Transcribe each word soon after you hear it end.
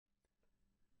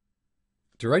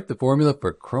To write the formula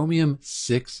for chromium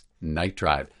 6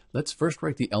 nitride, let's first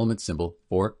write the element symbol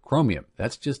for chromium.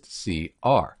 That's just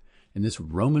Cr. And this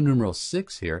Roman numeral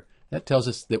 6 here, that tells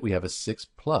us that we have a 6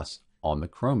 plus on the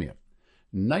chromium.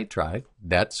 Nitride,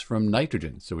 that's from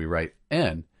nitrogen, so we write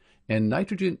N. And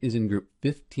nitrogen is in group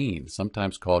 15,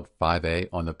 sometimes called 5A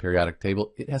on the periodic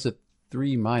table. It has a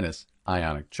 3-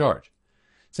 ionic charge.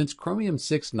 Since chromium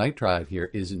 6 nitride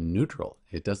here is neutral,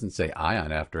 it doesn't say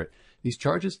ion after it, these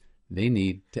charges, they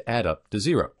need to add up to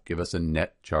 0, give us a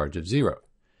net charge of 0.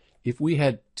 If we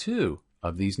had 2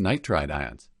 of these nitride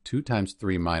ions, 2 times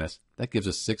 3-, that gives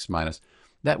us 6-.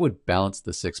 That would balance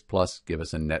the 6+, give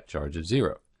us a net charge of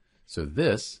 0. So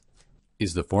this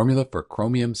is the formula for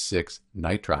chromium 6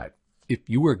 nitride. If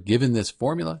you were given this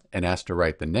formula and asked to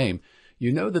write the name,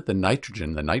 you know that the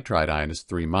nitrogen, the nitride ion, is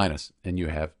 3-, and you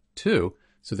have 2,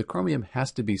 so the chromium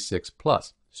has to be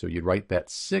 6+. So you'd write that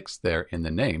 6 there in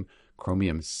the name,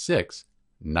 chromium 6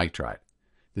 nitride.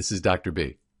 This is Dr.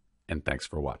 B, and thanks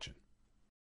for watching.